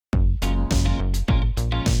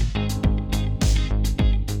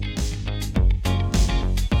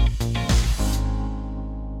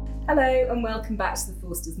Hello and welcome back to the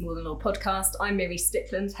Forsters More Than Law podcast. I'm Miri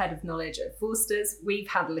Stickland, Head of Knowledge at Forsters. We've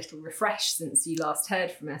had a little refresh since you last heard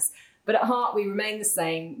from us, but at heart we remain the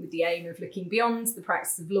same, with the aim of looking beyond the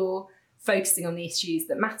practice of law, focusing on the issues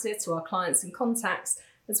that matter to our clients and contacts,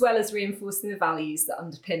 as well as reinforcing the values that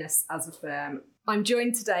underpin us as a firm. I'm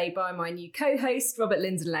joined today by my new co-host, Robert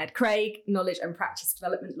Linden-Laird-Craig, Knowledge and Practice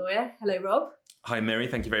Development Lawyer. Hello, Rob. Hi, Mary.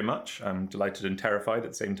 Thank you very much. I'm delighted and terrified at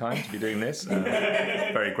the same time to be doing this.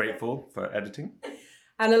 Very grateful for editing.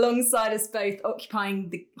 And alongside us both, occupying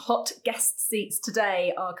the hot guest seats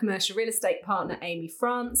today, are commercial real estate partner Amy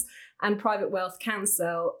France and private wealth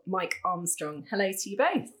counsel Mike Armstrong. Hello to you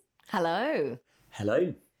both. Hello.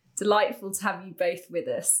 Hello. Delightful to have you both with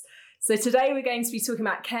us. So today we're going to be talking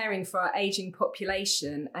about caring for our ageing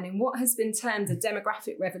population and in what has been termed a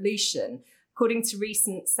demographic revolution. According to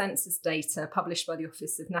recent census data published by the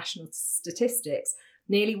Office of National Statistics,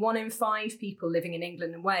 nearly 1 in 5 people living in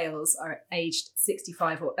England and Wales are aged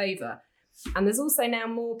 65 or over. And there's also now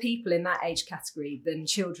more people in that age category than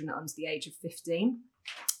children under the age of 15.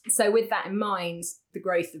 So with that in mind, the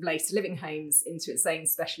growth of later living homes into its own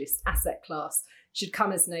specialist asset class should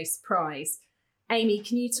come as no surprise. Amy,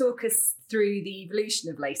 can you talk us through the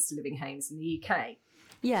evolution of later living homes in the UK?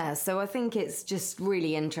 Yeah, so I think it's just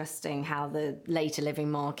really interesting how the later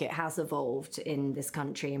living market has evolved in this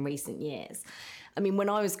country in recent years. I mean, when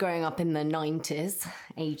I was growing up in the 90s,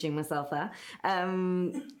 aging myself there,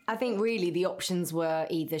 I think really the options were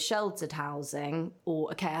either sheltered housing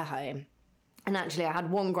or a care home. And actually, I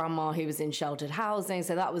had one grandma who was in sheltered housing,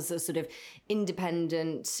 so that was a sort of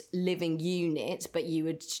independent living unit, but you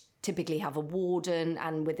would typically have a warden,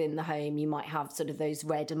 and within the home you might have sort of those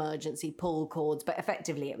red emergency pull cords, but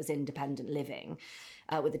effectively it was independent living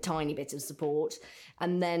with a tiny bit of support.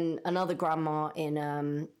 And then another grandma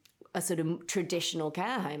in a sort of traditional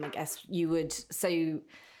care home, I guess you would. So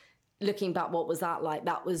looking back, what was that like?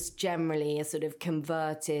 That was generally a sort of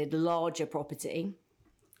converted larger property,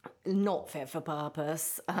 not fit for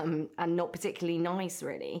purpose, and not particularly nice,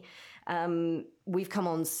 really. We've come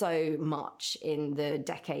on so much in the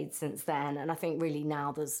decades since then, and I think really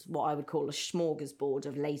now there's what I would call a smorgasbord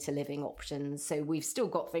of later living options. So we've still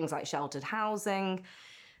got things like sheltered housing,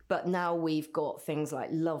 but now we've got things like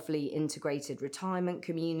lovely integrated retirement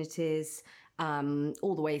communities,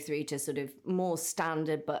 all the way through to sort of more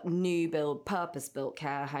standard but new build, purpose-built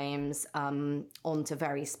care homes, onto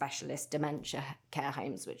very specialist dementia care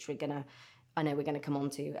homes, which I know we're gonna come on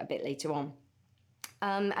to a bit later on.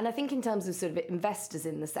 And I think in terms of sort of investors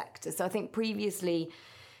in the sector, so I think previously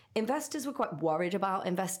investors were quite worried about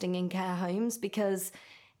investing in care homes because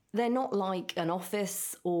they're not like an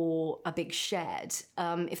office or a big shed.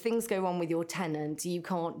 If things go wrong with your tenant, you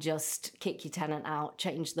can't just kick your tenant out,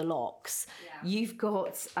 change the locks. Yeah.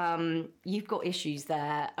 You've got issues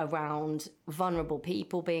there around vulnerable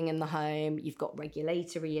people being in the home. You've got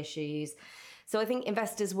regulatory issues. So I think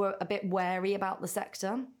investors were a bit wary about the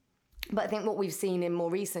sector. But I think what we've seen in more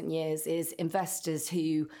recent years is investors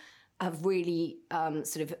who have really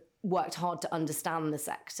sort of worked hard to understand the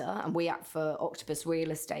sector, and we act for Octopus Real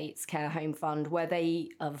Estate's Care Home Fund, where they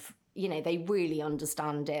really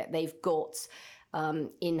understand it. They've got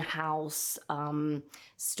in-house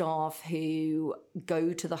staff who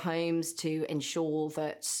go to the homes to ensure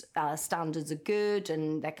that standards are good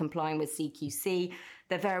and they're complying with CQC.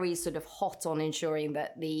 They're very sort of hot on ensuring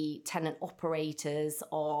that the tenant operators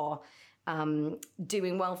are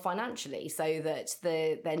doing well financially, so that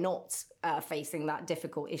they're not facing that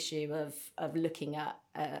difficult issue of looking at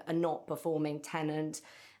a not performing tenant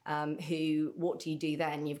who, what do you do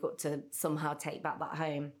then? You've got to somehow take back that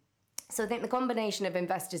home. So I think the combination of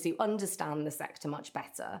investors who understand the sector much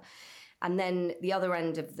better, and then the other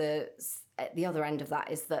end of that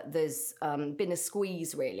is that there's been a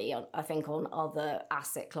squeeze, really, I think, on other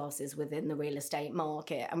asset classes within the real estate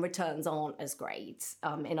market, and returns aren't as great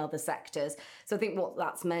in other sectors. So I think what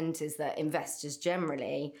that's meant is that investors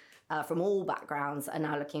generally, from all backgrounds, are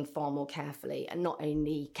now looking far more carefully at not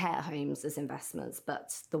only care homes as investments,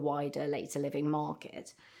 but the wider later living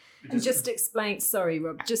market. And just explain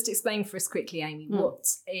for us quickly, Amy, what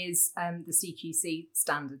is the CQC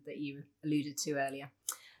standard that you alluded to earlier?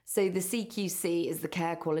 So the CQC is the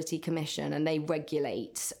Care Quality Commission, and they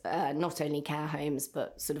regulate not only care homes,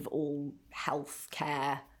 but sort of all health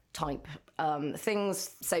care type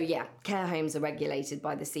things. So yeah, care homes are regulated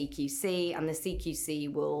by the CQC, and the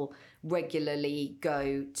CQC will regularly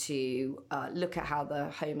go to look at how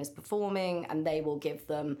the home is performing, and they will give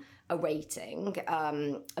them a rating,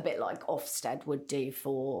 a bit like Ofsted would do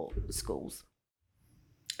for schools.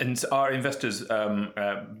 And are investors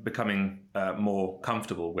becoming more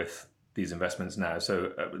comfortable with these investments now.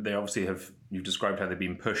 So they obviously you've described how they've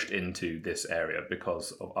been pushed into this area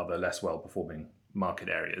because of other less well-performing market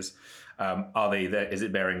areas. Are they there? Is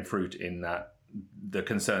it bearing fruit in that the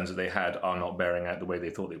concerns that they had are not bearing out the way they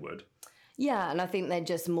thought they would? Yeah, and I think they're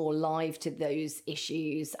just more live to those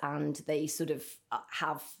issues, and they sort of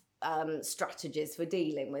have strategies for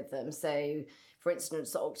dealing with them. So, for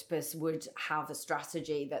instance, Octopus would have a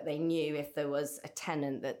strategy that they knew if there was a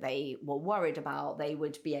tenant that they were worried about, they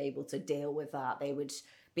would be able to deal with that. They would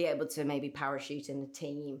be able to maybe parachute in a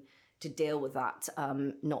team to deal with that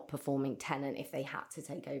not performing tenant if they had to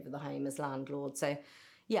take over the home as landlord. So,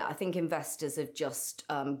 yeah, I think investors have just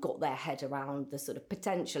got their head around the sort of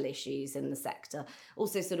potential issues in the sector.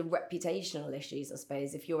 Also sort of reputational issues, I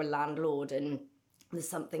suppose. If you're a landlord and there's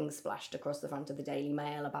something splashed across the front of the Daily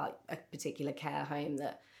Mail about a particular care home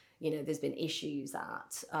that, there's been issues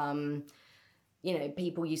at,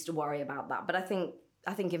 people used to worry about that. But I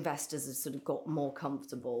think investors have sort of got more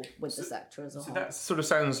comfortable with the sector as a whole. So that sort of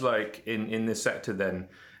sounds like in this sector then,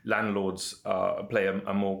 landlords play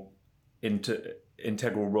a more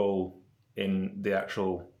integral role in the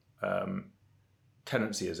actual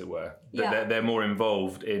tenancy, as it were. Yeah. They're more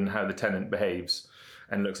involved in how the tenant behaves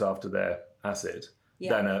and looks after their asset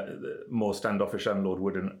than a more standoffish landlord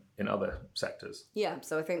would in other sectors. Yeah,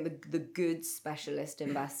 so I think the good specialist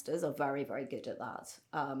investors are very, very good at that.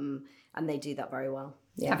 And they do that very well.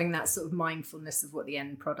 Yeah. Having that sort of mindfulness of what the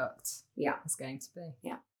end product is going to be.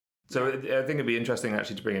 Yeah. So I think it'd be interesting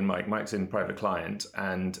actually to bring in Mike. Mike's in private client,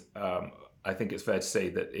 and I think it's fair to say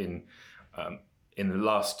that in the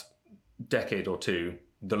last decade or two,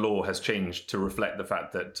 the law has changed to reflect the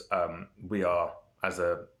fact that we are, as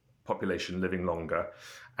a population, living longer,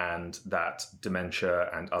 and that dementia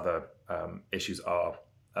and other issues are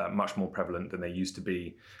much more prevalent than they used to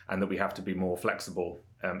be, and that we have to be more flexible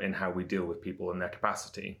in how we deal with people and their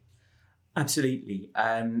capacity. Absolutely.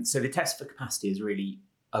 So the test for capacity has really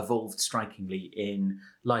evolved strikingly in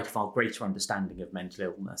light of our greater understanding of mental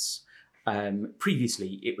illness.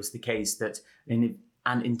 Previously, it was the case that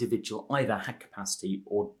an individual either had capacity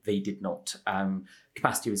or they did not.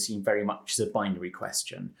 Capacity was seen very much as a binary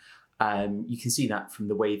question. You can see that from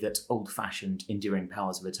the way that old-fashioned enduring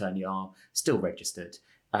powers of attorney are still registered,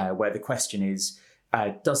 where the question is,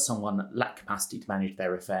 does someone lack capacity to manage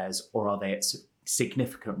their affairs, or are they at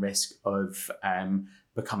significant risk of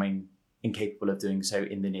becoming incapable of doing so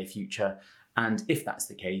in the near future? And if that's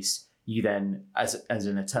the case, you then, as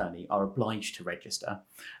an attorney, are obliged to register.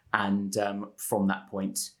 And from that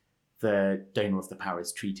point, the donor of the power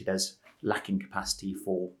is treated as lacking capacity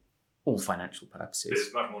for all financial purposes.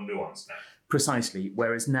 It's much more nuanced now. Precisely.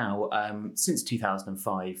 Whereas now, since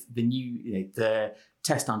 2005, the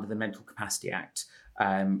test under the Mental Capacity Act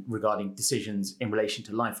regarding decisions in relation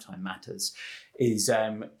to lifetime matters is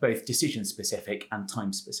both decision specific and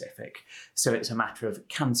time specific. So it's a matter of,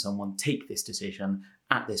 can someone take this decision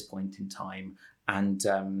at this point in time, and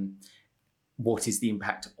what is the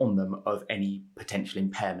impact on them of any potential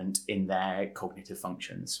impairment in their cognitive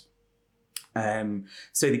functions?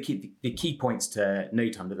 So the key points to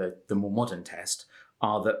note under the more modern test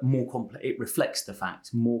are that it reflects the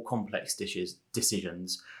fact more complex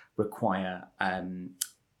decisions require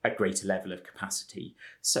a greater level of capacity.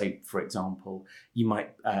 So, for example,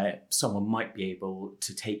 someone might be able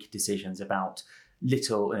to take decisions about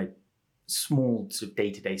small sort of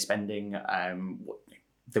day-to-day spending,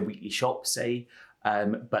 the weekly shop, say,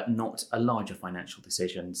 but not a larger financial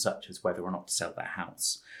decision such as whether or not to sell their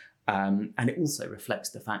house. And it also reflects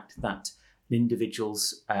the fact that an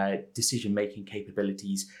individual's decision-making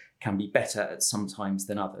capabilities can be better at some times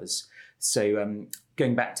than others. So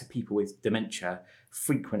going back to people with dementia,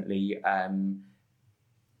 frequently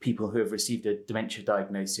people who have received a dementia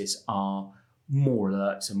diagnosis are more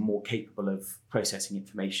alert and more capable of processing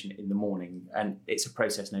information in the morning. And it's a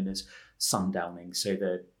process known as sundowning. So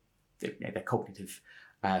their cognitive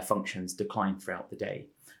functions decline throughout the day.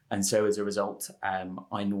 And so as a result,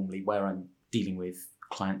 I normally, where I'm dealing with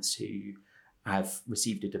clients who have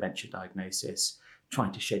received a dementia diagnosis,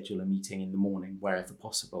 trying to schedule a meeting in the morning wherever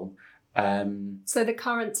possible. So the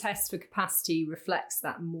current test for capacity reflects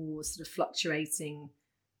that more sort of fluctuating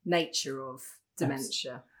nature of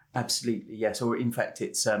dementia. Absolutely, yes. Or in fact,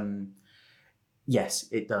 it's yes,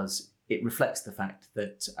 it does. It reflects the fact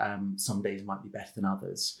that some days might be better than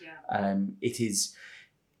others. Yeah.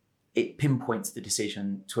 It pinpoints the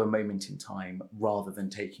decision to a moment in time rather than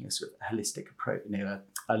taking a sort of holistic approach,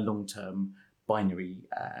 a long-term binary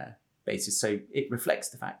basis. So it reflects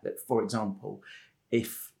the fact that, for example,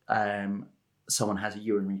 if someone has a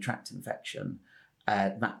urinary tract infection,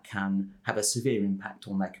 that can have a severe impact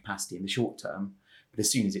on their capacity in the short term, But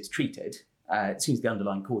as soon as it's treated, as soon as the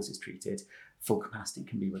underlying cause is treated, full capacity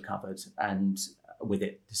can be recovered, and with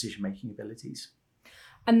it, decision-making abilities.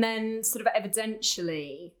 And then sort of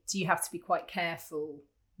evidentially, do you have to be quite careful,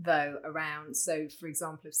 though, around, so for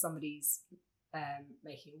example, if somebody's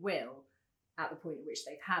making a will at the point at which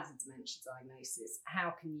they've had a dementia diagnosis,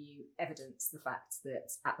 how can you evidence the fact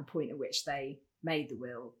that at the point at which they made the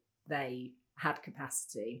will, they had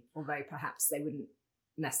capacity, although perhaps they wouldn't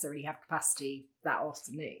necessarily have capacity that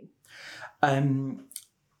afternoon?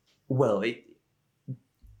 Well,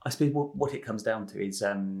 I suppose what it comes down to is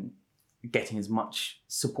getting as much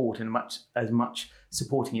support and as much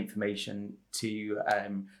supporting information to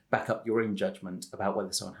back up your own judgment about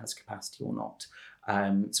whether someone has capacity or not.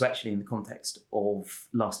 So actually, in the context of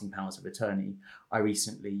lasting powers of attorney, I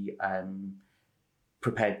recently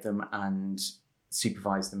prepared them and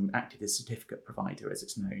supervised them, acted as certificate provider, as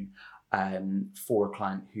it's known, for a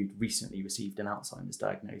client who'd recently received an Alzheimer's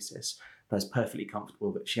diagnosis. But I was perfectly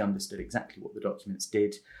comfortable that she understood exactly what the documents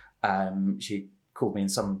did. She called me in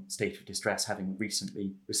some state of distress, having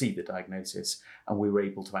recently received the diagnosis, and we were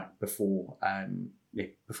able to act before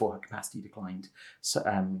her capacity declined. So,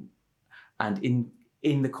 and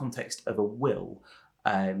in the context of a will,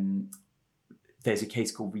 there's a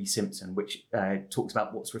case called Rees Simpson, which talks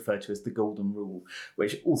about what's referred to as the golden rule,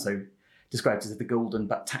 which also described as the golden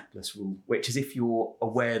but tactless rule, which is if you're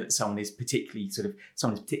aware that someone is particularly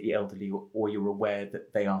elderly, or you're aware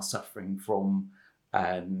that they are suffering from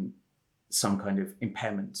some kind of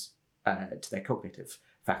impairment to their cognitive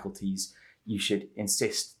faculties, you should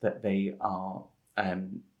insist that they are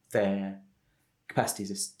their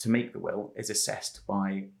capacities to make the will is assessed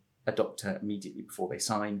by a doctor immediately before they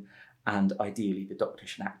sign, and ideally the doctor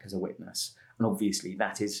should act as a witness. And obviously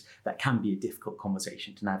that can be a difficult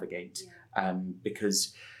conversation to navigate,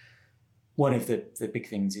 because one of the big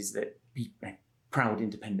things is that proud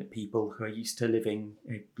independent people who are used to living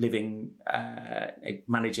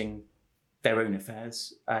managing their own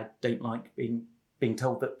affairs don't like being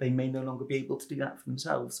told that they may no longer be able to do that for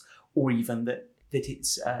themselves, or even that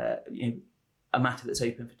it's a matter that's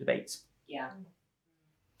open for debate. Yeah.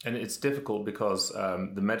 And it's difficult because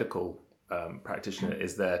the medical practitioner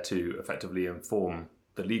is there to effectively inform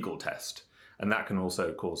the legal test, and that can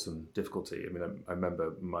also cause some difficulty. I mean, I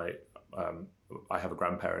remember I have a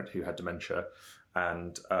grandparent who had dementia,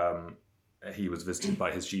 and he was visited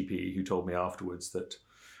by his GP, who told me afterwards that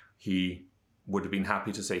he would have been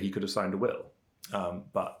happy to say he could have signed a will,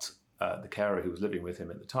 but the carer who was living with him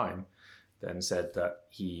at the time then said that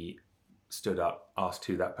he stood up, asked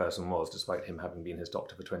who that person was, despite him having been his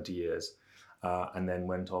doctor for 20 years, and then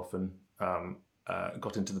went off and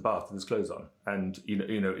got into the bath with his clothes on. And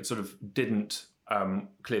it sort of didn't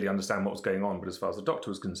clearly understand what was going on, but as far as the doctor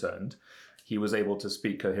was concerned, he was able to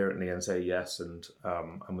speak coherently and say yes, and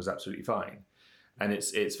was absolutely fine. And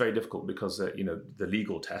it's very difficult because the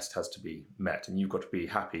legal test has to be met, and you've got to be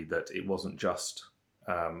happy that it wasn't just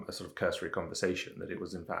a sort of cursory conversation, that it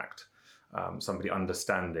was in fact somebody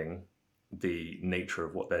understanding the nature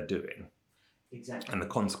of what they're doing, exactly, and the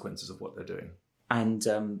consequences of what they're doing. And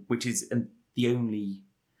which is the only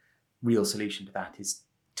real solution to that is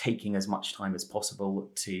taking as much time as possible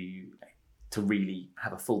to really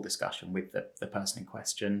have a full discussion with the person in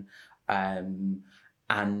question, and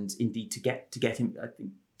indeed to get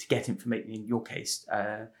information. In your case,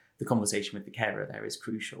 the conversation with the carer there is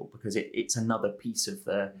crucial, because it's another piece of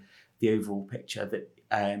the overall picture that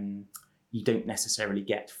you don't necessarily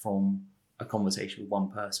get from a conversation with one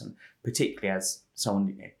person, particularly as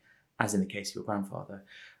someone, as in the case of your grandfather,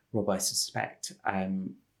 Rob, I suspect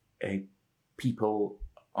people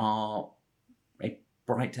are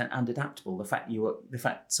bright and adaptable. The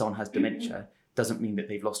fact someone has dementia doesn't mean that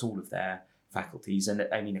they've lost all of their faculties. And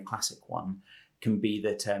I mean, a classic one can be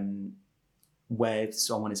that where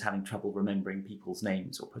someone is having trouble remembering people's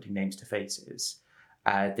names or putting names to faces,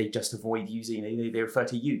 they just avoid using. They refer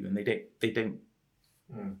to you, and they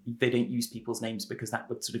don't use people's names because that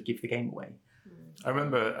would sort of give the game away. I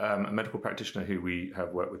remember a medical practitioner who we have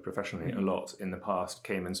worked with professionally a lot in the past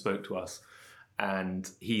came and spoke to us,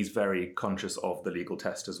 and he's very conscious of the legal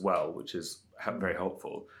test as well, which is very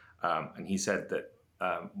helpful. And he said that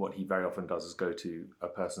what he very often does is go to a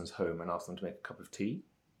person's home and ask them to make a cup of tea,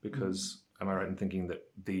 because am I right in thinking that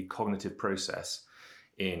the cognitive process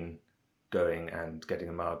in going and getting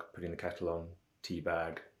a mug, putting the kettle on, tea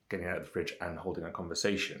bag, getting out of the fridge and holding a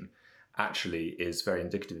conversation actually is very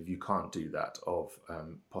indicative, if you can't do that, of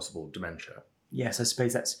possible dementia. Yes, I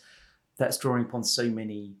suppose that's drawing upon so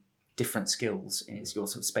many different skills. It's your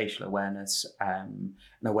sort of spatial awareness and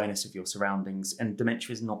awareness of your surroundings. And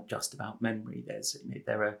dementia is not just about memory.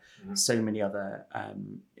 There are so many other.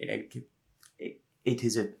 It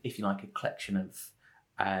is if you like, a collection of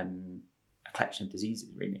diseases,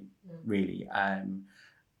 really, and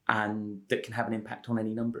that can have an impact on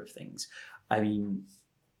any number of things. I mean,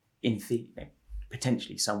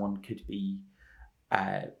 potentially someone could be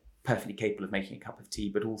perfectly capable of making a cup of tea,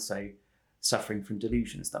 but also suffering from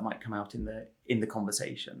delusions that might come out in the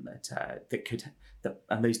conversation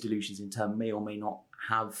and those delusions in turn may or may not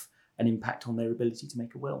have an impact on their ability to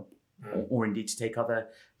make a will, or indeed to take other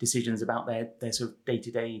decisions about their sort of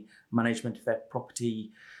day-to-day management of their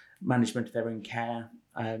property, management of their own care.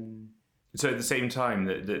 So at the same time,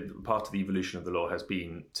 that part of the evolution of the law has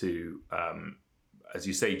been to, as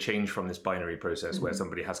you say, change from this binary process where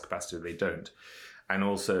somebody has capacity or they don't, and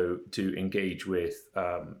also to engage with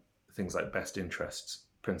things like best interests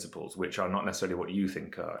principles, which are not necessarily what you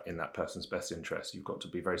think are in that person's best interest. You've got to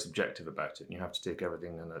be very subjective about it, and you have to take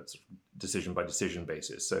everything on a decision by decision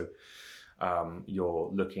basis. So you're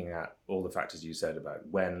looking at all the factors you said about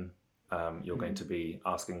when you're going to be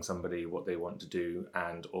asking somebody what they want to do,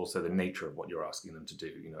 and also the nature of what you're asking them to do.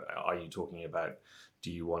 You know, are you talking about,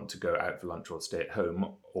 do you want to go out for lunch or stay at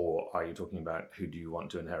home, or are you talking about who do you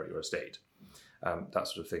want to inherit your estate? That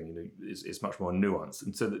sort of thing, you know, is much more nuanced.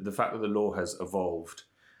 And so the fact that the law has evolved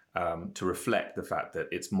to reflect the fact that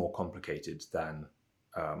it's more complicated than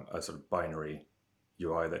a sort of binary,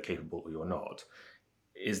 you're either capable or you're not,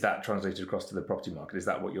 is that translated across to the property market? Is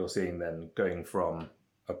that what you're seeing then, going from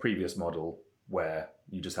a previous model where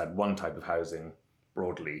you just had one type of housing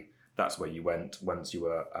broadly, that's where you went once you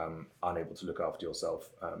were unable to look after yourself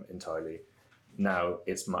entirely? Now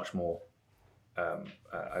it's much more, I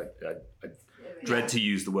dread to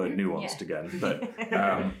use the word nuanced again, but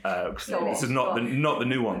this is not the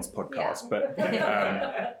nuance podcast, but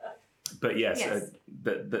yes.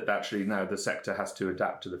 That actually now the sector has to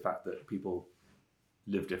adapt to the fact that people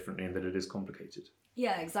live differently and that it is complicated.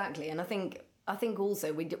 Yeah, exactly. And I think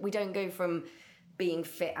also we don't go from being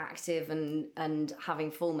fit, active and having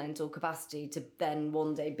full mental capacity to then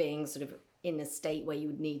one day being sort of in a state where you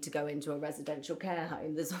would need to go into a residential care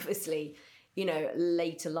home. There's obviously, you know,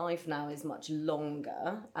 later life now is much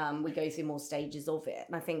longer. We go through more stages of it.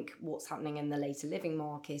 And I think what's happening in the later living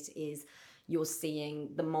market is you're seeing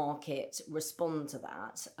the market respond to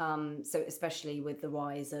that. So especially with the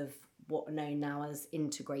rise of what are known now as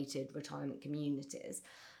integrated retirement communities,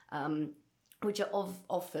 which are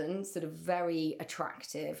often sort of very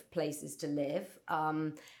attractive places to live,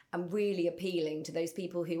 and really appealing to those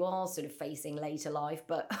people who are sort of facing later life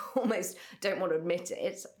but almost don't want to admit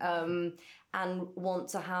it, and want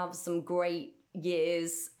to have some great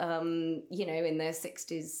years, you know, in their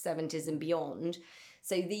 60s, 70s and beyond.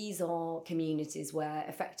 So these are communities where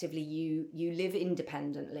effectively you live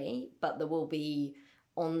independently, but there will be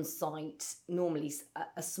on-site, normally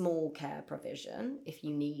a small care provision if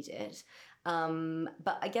you need it.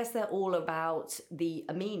 But I guess they're all about the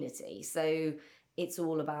amenity. So it's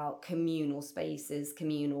all about communal spaces,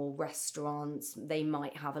 communal restaurants. They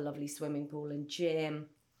might have a lovely swimming pool and gym.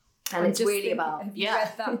 And it's really about... Have you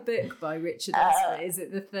read that book by Richard Esper? Is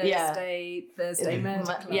it the Thursday Murder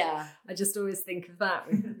Club? Yeah. I just always think of that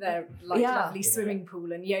with their lovely swimming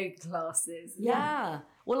pool and yoga classes. Yeah.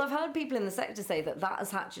 Well, I've heard people in the sector say that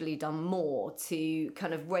has actually done more to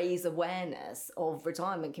kind of raise awareness of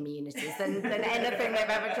retirement communities than anything they've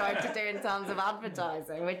ever tried to do in terms of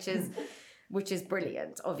advertising, which is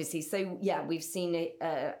brilliant, obviously. So, yeah, we've seen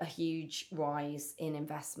a huge rise in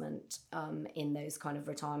investment in those kind of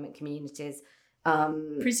retirement communities.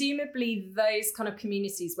 Presumably those kind of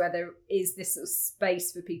communities where there is this sort of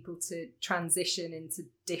space for people to transition into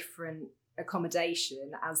different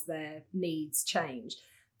accommodation as their needs change.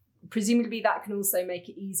 Presumably that can also make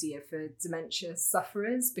it easier for dementia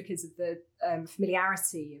sufferers because of the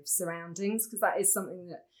familiarity of surroundings, because that is something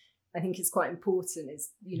that I think is quite important,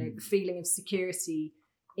 is, you know, the feeling of security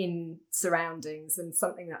in surroundings, and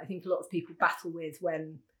something that I think a lot of people battle with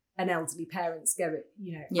when an elderly parent's go at,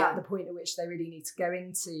 you know, at the point at which they really need to go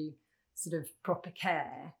into sort of proper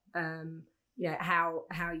care. You know,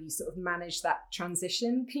 how you sort of manage that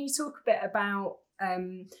transition. Can you talk a bit about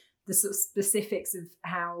the sort of specifics of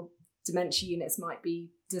how dementia units might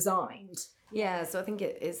be designed? Yeah, so I think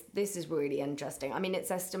this is really interesting. I mean,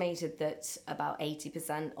 it's estimated that about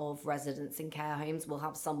 80% of residents in care homes will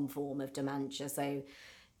have some form of dementia. So,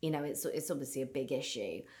 you know, it's obviously a big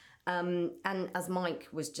issue. And as Mike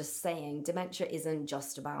was just saying, dementia isn't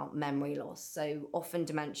just about memory loss. So often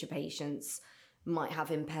dementia patients might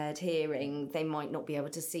have impaired hearing. They might not be able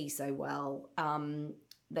to see so well.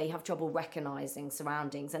 they have trouble recognizing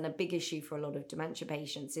surroundings. And a big issue for a lot of dementia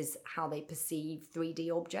patients is how they perceive 3D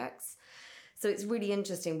objects. So it's really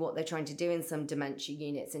interesting what they're trying to do in some dementia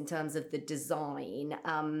units in terms of the design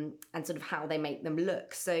and sort of how they make them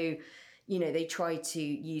look. So, you know, they try to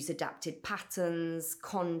use adapted patterns,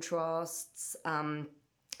 contrasts, and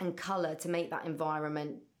colour to make that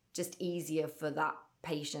environment just easier for that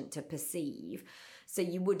patient to perceive. So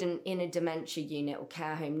you wouldn't, in a dementia unit or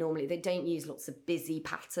care home, normally they don't use lots of busy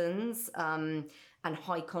patterns and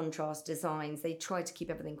high contrast designs. They try to keep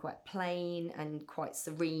everything quite plain and quite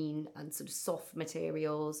serene and sort of soft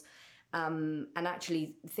materials. And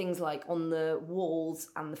actually things like on the walls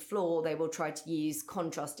and the floor, they will try to use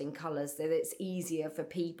contrasting colours so that it's easier for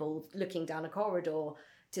people looking down a corridor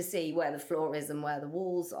to see where the floor is and where the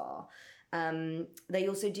walls are. They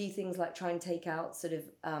also do things like try and take out sort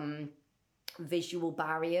of visual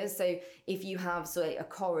barriers. So if you have a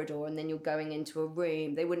corridor and then you're going into a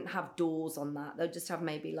room, they wouldn't have doors on that. They'll just have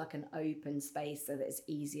maybe like an open space so that it's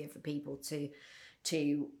easier for people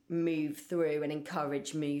to move through and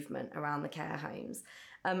encourage movement around the care homes.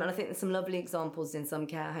 And I think there's some lovely examples in some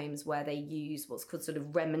care homes where they use what's called sort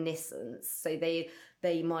of reminiscence. So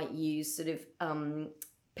they might use sort of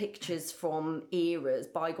pictures from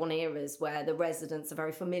bygone eras where the residents are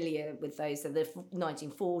very familiar with those, so the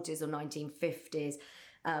 1940s or 1950s,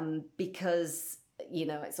 because, you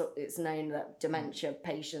know, it's known that dementia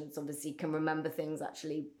patients obviously can remember things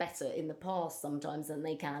actually better in the past sometimes than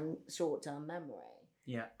they can short-term memory.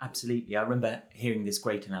 Yeah, absolutely. I remember hearing this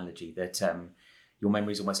great analogy that your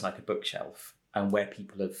memory is almost like a bookshelf, and where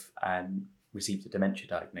people have received a dementia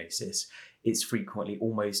diagnosis, it's frequently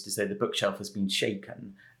almost as though the bookshelf has been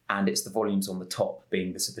shaken and it's the volumes on the top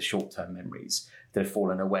being the sort of short-term memories that have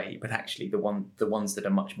fallen away, but actually the ones that are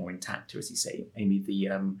much more intact, as you say, Amy,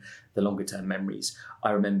 the longer-term memories.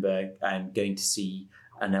 I remember going to see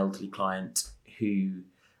an elderly client who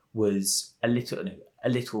was a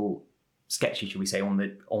little sketchy, shall we say, on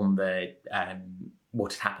the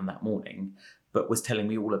what had happened that morning, but was telling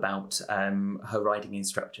me all about her riding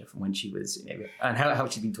instructor from when she was, you know, and how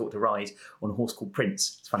she'd been taught to ride on a horse called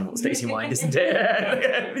Prince. It's funny what stays in mind, isn't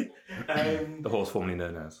it? The horse formerly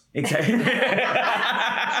known as. Exactly.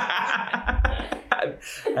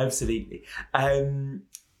 Absolutely.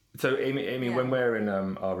 So, Amy, when we're in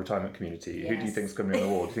our retirement community, who do you think is going to be on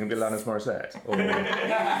the wall? Do you think it'll be Alanis Morissette? Or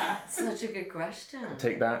Such a good question.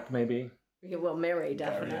 Take That, maybe? Yeah, well, Miri,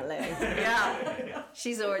 definitely. Yeah.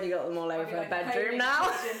 She's already got them all over her bedroom now.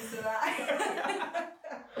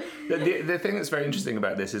 The thing that's very interesting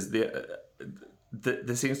about this is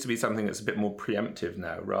there seems to be something that's a bit more preemptive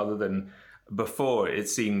now, rather than before it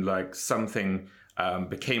seemed like something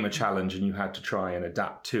became a challenge and you had to try and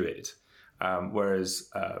adapt to it. Whereas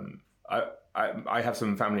I have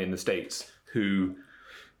some family in the States who,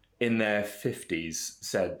 in their 50s,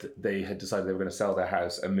 said that they had decided they were going to sell their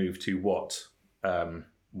house and move to what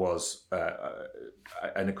was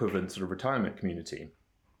an equivalent sort of retirement community.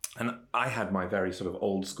 And I had my very sort of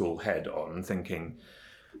old school head on, thinking,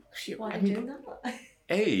 why are you doing that?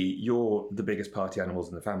 A, you're the biggest party animals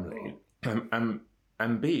in the family,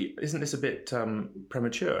 and B, isn't this a bit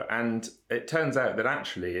premature? And it turns out that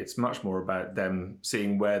actually it's much more about them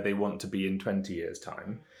seeing where they want to be in 20 years'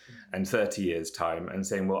 time and 30 years' time, and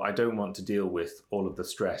saying, well, I don't want to deal with all of the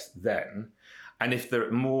stress then. And if there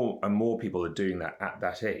are more and more people are doing that at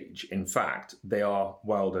that age, in fact, they are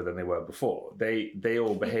wilder than they were before. They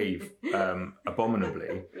all behave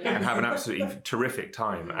abominably and have an absolutely terrific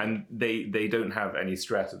time. And they don't have any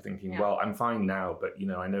stress of thinking, well, I'm fine now, but, you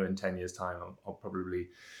know, I know in 10 years' time I'll probably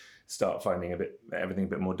start finding everything a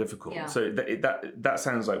bit more difficult. Yeah. So that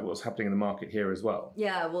sounds like what's happening in the market here as well.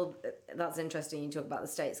 Yeah, well, that's interesting you talk about the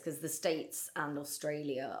States, because the States and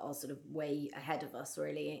Australia are sort of way ahead of us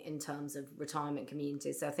really in terms of retirement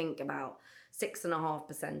communities. So I think about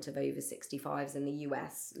 6.5% of over 65s in the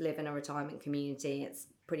US live in a retirement community. It's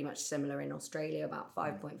pretty much similar in Australia, about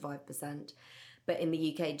 5.5%. But in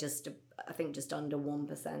the UK, I think just under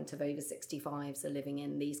 1% of over 65s are living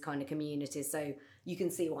in these kind of communities. So you can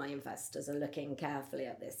see why investors are looking carefully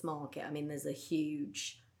at this market. I mean, there's a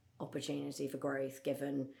huge opportunity for growth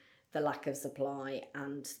given the lack of supply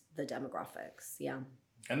and the demographics. Yeah.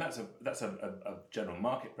 And that's a general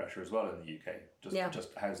market pressure as well in the UK,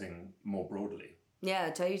 just housing more broadly.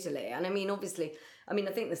 Yeah, totally. And I mean, obviously, I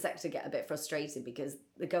think the sector get a bit frustrated because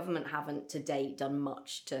the government haven't to date done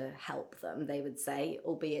much to help them, they would say,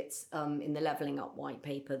 albeit in the Levelling Up white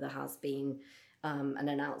paper, there has been an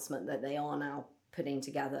announcement that they are now putting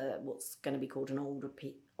together what's going to be called an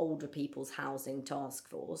older people's housing task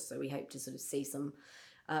force. So we hope to sort of see some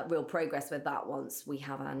real progress with that once we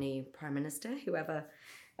have our new Prime Minister, whoever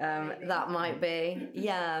That might be.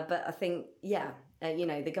 Yeah, but I think,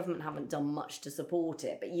 the government haven't done much to support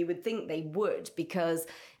it, but you would think they would, because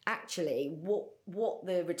actually what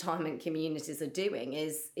the retirement communities are doing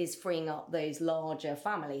is freeing up those larger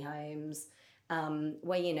family homes,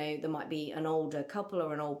 where, there might be an older couple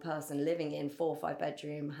or an old person living in 4 or 5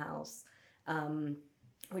 bedroom house,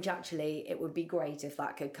 which actually it would be great if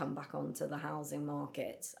that could come back onto the housing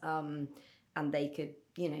market, and they could,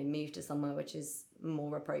 move to somewhere which is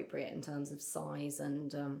more appropriate in terms of size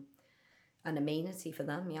and amenity for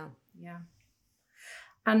them. Yeah.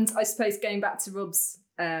 And I suppose going back to Rob's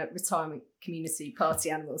retirement community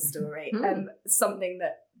party animal story, something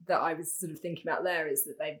that I was sort of thinking about there is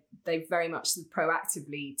that they've very much sort of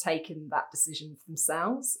proactively taken that decision for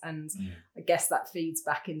themselves. And I guess that feeds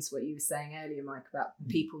back into what you were saying earlier, Mike, about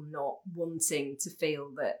people not wanting to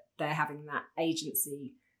feel that they're having that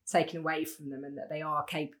agency taken away from them and that they are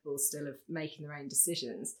capable still of making their own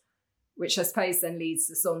decisions, which I suppose then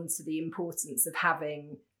leads us on to the importance of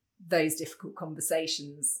having those difficult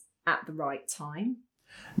conversations at the right time.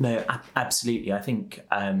 No, absolutely. I think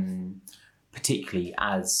particularly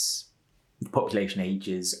as the population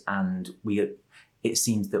ages and it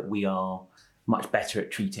seems that we are much better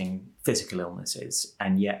at treating physical illnesses,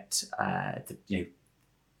 and yet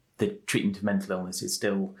the treatment of mental illness is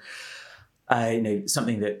still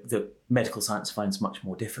something that medical science finds much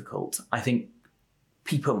more difficult. I think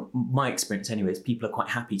people, my experience anyway, is people are quite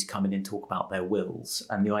happy to come in and talk about their wills,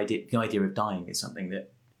 and the idea of dying is something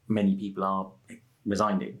that many people are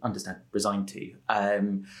resigned to.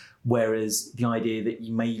 Whereas the idea that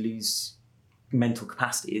you may lose mental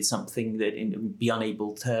capacity is something that be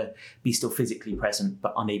unable to be still physically present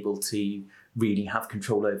but unable to really have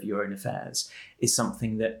control over your own affairs is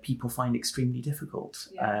something that people find extremely difficult.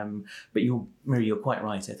 Yeah. But Marie, you're quite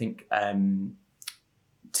right. I think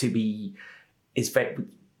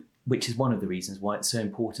which is one of the reasons why it's so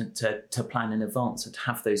important to plan in advance and to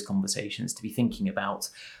have those conversations, to be thinking about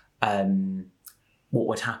what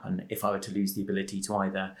would happen if I were to lose the ability to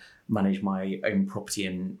either manage my own property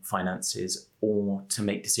and finances or to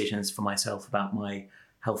make decisions for myself about my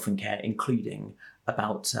health and care, including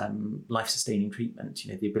about life-sustaining treatment,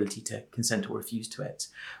 the ability to consent or refuse to it,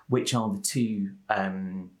 which are the two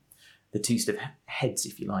sort of heads,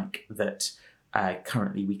 if you like, that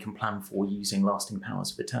currently we can plan for using lasting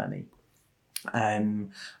powers of attorney.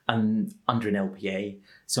 And under an LPA,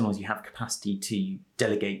 so long as you have capacity to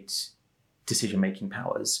delegate decision-making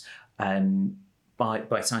powers,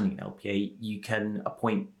 by signing an LPA, you can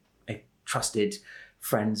appoint a trusted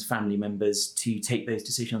friends, family members to take those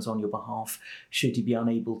decisions on your behalf should you be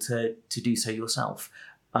unable to do so yourself.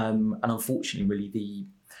 And unfortunately, really,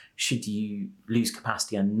 should you lose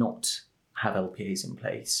capacity and not have LPAs in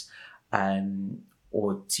place,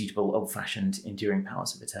 or suitable old-fashioned enduring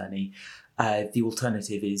powers of attorney, the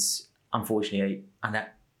alternative is, unfortunately, and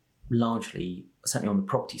largely, certainly on the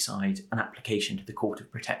property side, an application to the Court of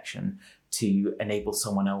Protection to enable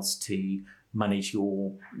someone else to manage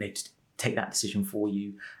to take that decision for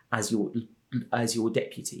you as your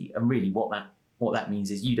deputy. And really, what that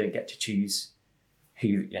means is you don't get to choose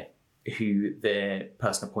who the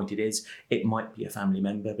person appointed is. It might be a family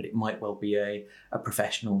member, but it might well be a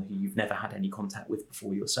professional who you've never had any contact with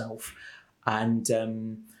before yourself. And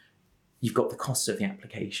you've got the costs of the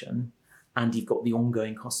application, and you've got the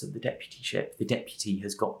ongoing costs of the deputyship. The deputy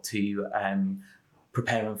has got to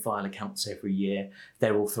prepare and file accounts every year.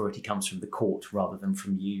 Their authority comes from the court rather than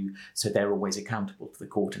from you, so they're always accountable to the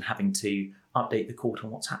court and having to update the court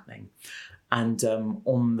on what's happening. And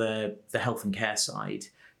on the health and care side,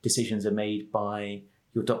 decisions are made by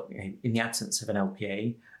your doctor. In the absence of an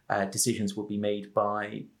LPA, decisions will be made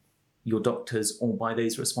by your doctors or by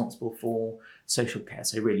those responsible for social care.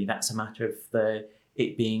 So really, that's a matter of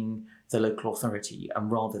it being the local authority, and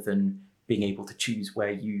rather than being able to choose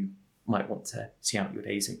where you might want to see out your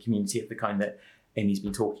days in a community of the kind that Amy's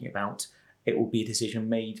been talking about, it will be a decision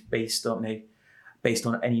made based on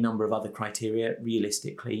any number of other criteria,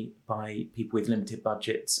 realistically, by people with limited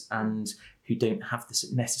budgets and who don't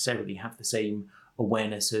necessarily have the same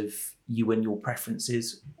awareness of you and your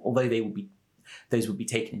preferences, although those would be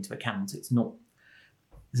taken into account. There's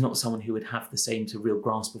not someone who would have the same real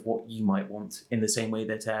grasp of what you might want in the same way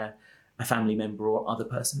that a family member or other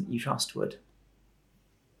person that you trust would.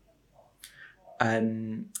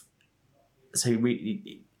 So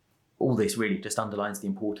really, all this really just underlines the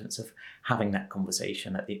importance of having that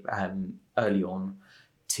conversation early on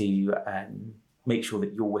to make sure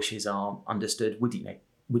that your wishes are understood. Would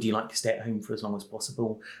you like to stay at home for as long as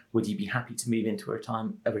possible? Would you be happy to move into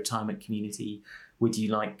a retirement community?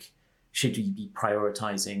 Should you be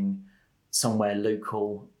prioritising somewhere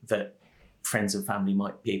local that friends and family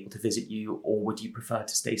might be able to visit you, or would you prefer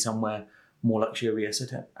to stay somewhere more luxurious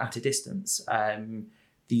at a distance?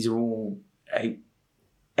 These are all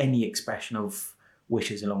any expression of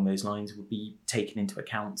wishes along those lines would be taken into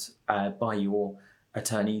account by your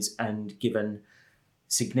attorneys and given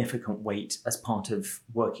significant weight as part of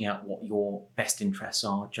working out what your best interests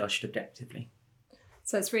are, judged objectively.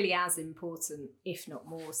 So it's really as important, if not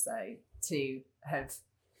more so, to have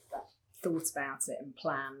thought about it and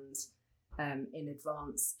planned in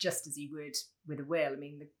advance, just as you would with a will. I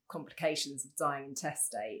mean, the complications of dying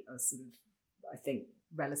intestate are sort of, I think,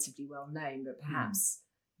 relatively well known, but perhaps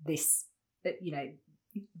this,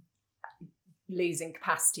 losing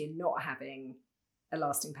capacity and not having a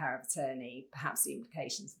lasting power of attorney, perhaps the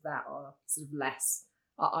implications of that are sort of less,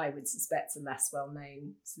 I would suspect, are less well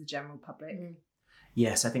known to the general public.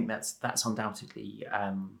 Yes, I think that's undoubtedly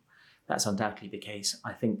the case.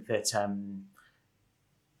 I think that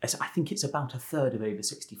I think it's about a third of over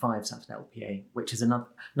 65s have an LPA, which is another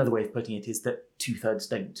way of putting it is that 2/3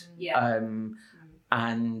 don't. Yeah.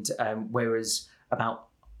 Whereas about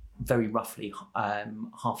very roughly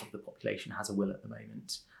half of the population has a will at the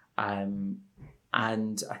moment.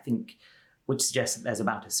 And I think would suggest that there's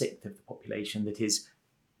about a sixth of the population that is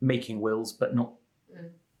making wills but not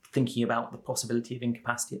thinking about the possibility of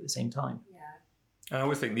incapacity at the same time. Yeah. I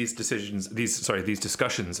always think these discussions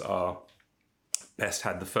are best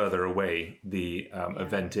had the further away the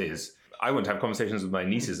event is. I want to have conversations with my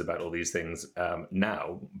nieces about all these things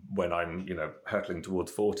now when I'm, hurtling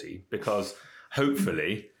towards 40, because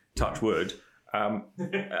hopefully, touch wood,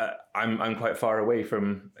 I'm quite far away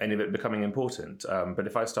from any of it becoming important. But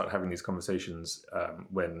if I start having these conversations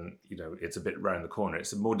when it's a bit round the corner,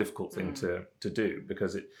 it's a more difficult thing to do,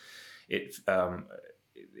 because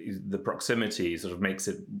the proximity sort of makes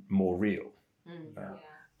it more real.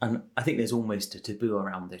 And I think there's almost a taboo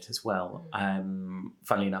around it as well.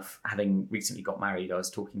 Funnily enough, having recently got married, I was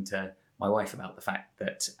talking to my wife about the fact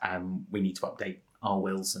that we need to update our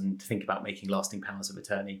wills and think about making lasting powers of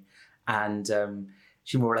attorney. And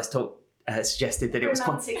she more or less suggested that it was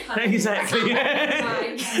exactly.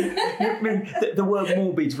 The word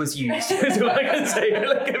morbid was used, is what I can say.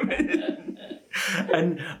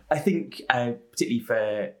 And I think, particularly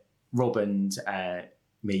for Rob and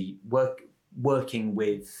me, working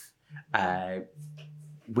with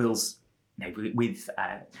wills, with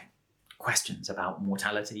questions about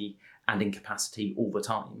mortality and incapacity all the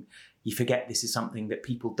time, you forget this is something that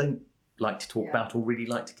people don't like to talk about or really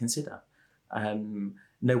like to consider.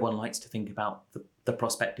 No one likes to think about the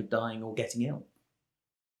prospect of dying or getting ill.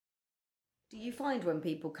 Do you find when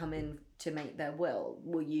people come in to make their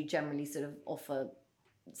will you generally sort of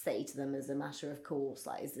say to them as a matter of course,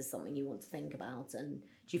 like, is this something you want to think about? And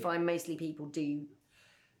do you find mostly people do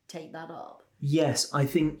take that up? Yes, I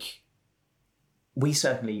think we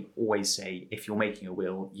certainly always say if you're making a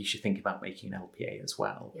will, you should think about making an LPA as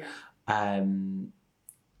well. Yeah.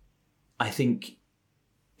 I think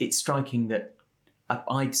it's striking that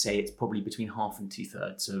I'd say it's probably between half and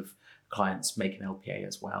 2/3 of clients make an LPA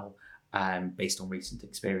as well, based on recent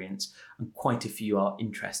experience. And quite a few are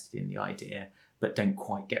interested in the idea, but don't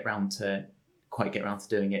quite get round to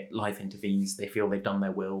doing it. Life intervenes. They feel they've done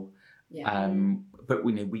their will. Yeah. But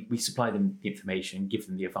we supply them the information, give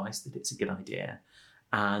them the advice that it's a good idea,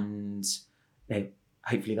 and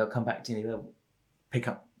hopefully they'll come back to they'll pick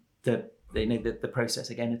up the process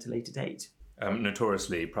again at a later date.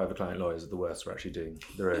 Notoriously, private client lawyers are the worst for actually doing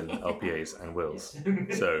their own LPAs and wills.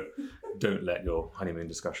 So don't let your honeymoon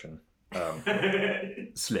discussion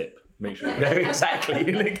slip. Make sure. No,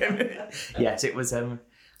 exactly. Yes, it was a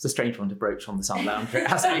strange one to broach on the Sun Lounge, it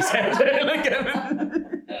has to be said.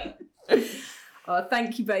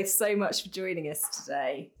 Thank you both so much for joining us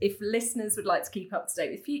today. If listeners would like to keep up to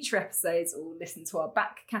date with future episodes or listen to our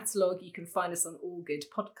back catalogue, you can find us on all good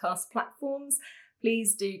podcast platforms.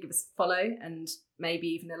 Please do give us a follow and maybe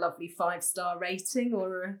even a lovely 5-star rating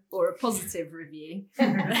or a positive review.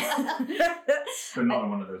 But not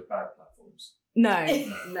on one of those bad platforms. No,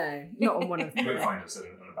 not on one of them. You won't find us on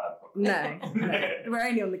a bad podcast. No, we're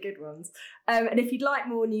only on the good ones. And if you'd like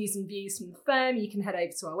more news and views from the firm, you can head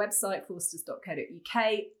over to our website,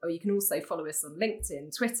 forsters.co.uk, or you can also follow us on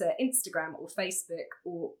LinkedIn, Twitter, Instagram, or Facebook,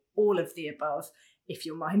 or all of the above, if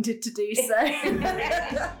you're minded to do so.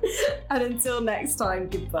 And until next time,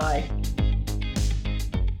 goodbye.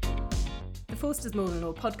 The Forster's More Than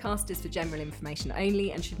Law podcast is for general information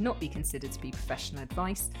only and should not be considered to be professional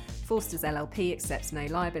advice. Forster's LLP accepts no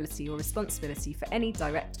liability or responsibility for any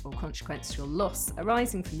direct or consequential loss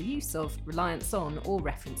arising from the use of, reliance on, or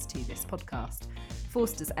reference to this podcast.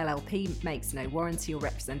 Forster's LLP makes no warranty or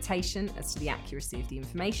representation as to the accuracy of the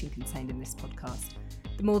information contained in this podcast.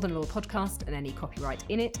 The More Than Law podcast and any copyright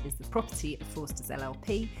in it is the property of Forster's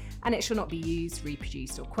LLP, and it shall not be used,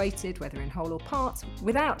 reproduced or quoted, whether in whole or part,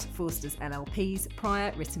 without Forster's LLP's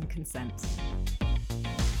prior written consent.